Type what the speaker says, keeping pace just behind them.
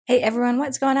Hey everyone,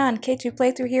 what's going on? K2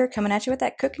 Playthrough here, coming at you with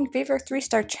that Cooking Fever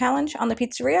 3-star challenge on the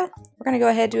Pizzeria. We're going to go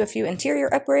ahead and do a few interior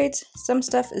upgrades. Some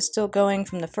stuff is still going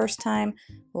from the first time.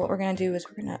 What we're going to do is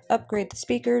we're going to upgrade the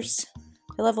speakers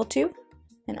to level 2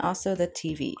 and also the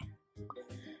TV.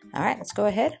 Alright, let's go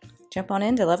ahead, jump on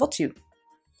into level 2.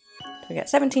 So we got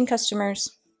 17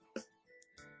 customers.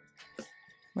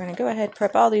 We're going to go ahead,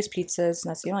 prep all these pizzas,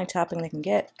 and that's the only topping they can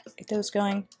get those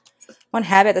going. One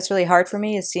habit that's really hard for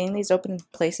me is seeing these open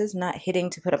places, not hitting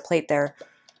to put a plate there.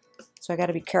 So I got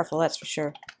to be careful, that's for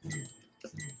sure.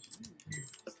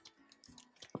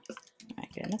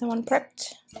 Alright, get another one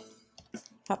prepped.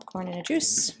 Popcorn and a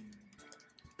juice.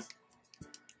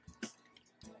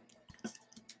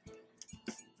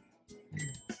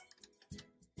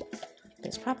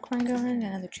 There's popcorn going,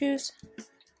 another juice.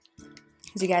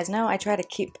 As you guys know, I try to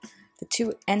keep the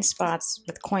 2 end spots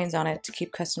with coins on it to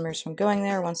keep customers from going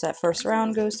there once that first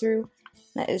round goes through.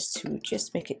 That is to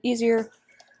just make it easier.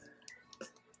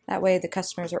 That way the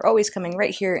customers are always coming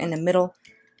right here in the middle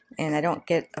and I don't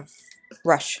get a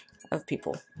rush of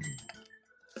people.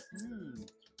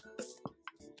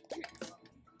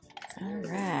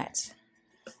 Alright.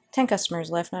 10 customers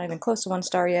left, not even close to 1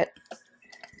 star yet.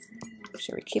 Make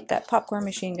sure we keep that popcorn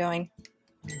machine going.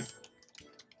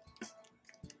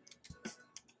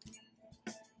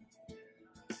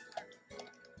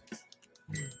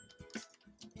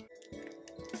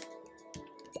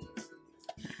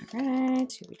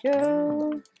 Alright, here we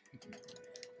go.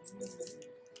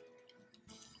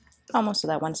 Almost to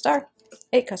that 1 star.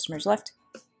 8 customers left.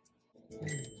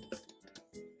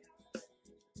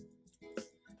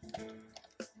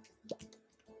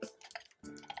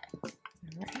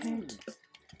 Alright.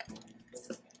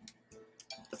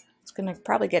 It's going to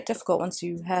probably get difficult once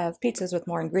you have pizzas with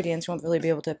more ingredients. You won't really be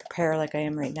able to prepare like I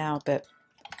am right now, but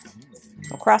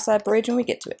we'll cross that bridge when we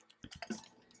get to it.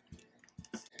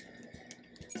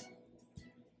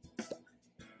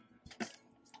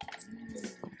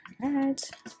 Alright.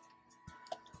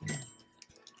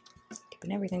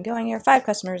 Keeping everything going here. 5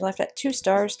 customers left at 2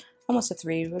 stars. Almost to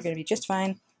 3. We're going to be just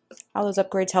fine. All those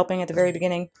upgrades helping at the very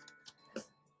beginning.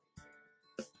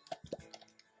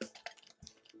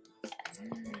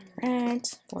 Alright.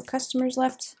 4 customers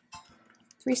left.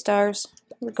 3 stars.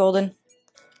 We're golden.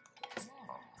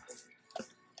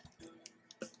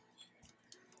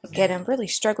 Again, I'm really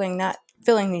struggling not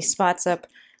filling these spots up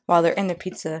while they're in the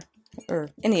pizza or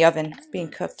in the oven being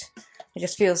cooked. It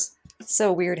just feels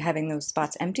so weird having those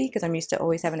spots empty because I'm used to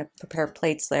always having to prepare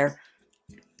plates there.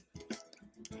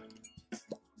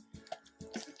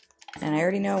 And I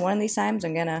already know one of these times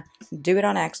I'm gonna do it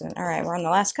on accident. Alright, we're on the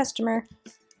last customer.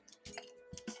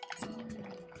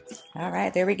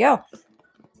 Alright, there we go.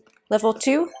 Level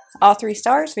 2, all 3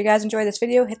 stars. If you guys enjoyed this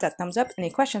video, hit that thumbs up. Any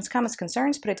questions, comments,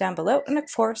 concerns, put it down below. And of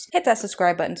course, hit that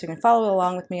subscribe button so you can follow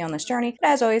along with me on this journey.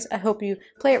 But as always, I hope you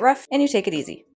play it rough and you take it easy.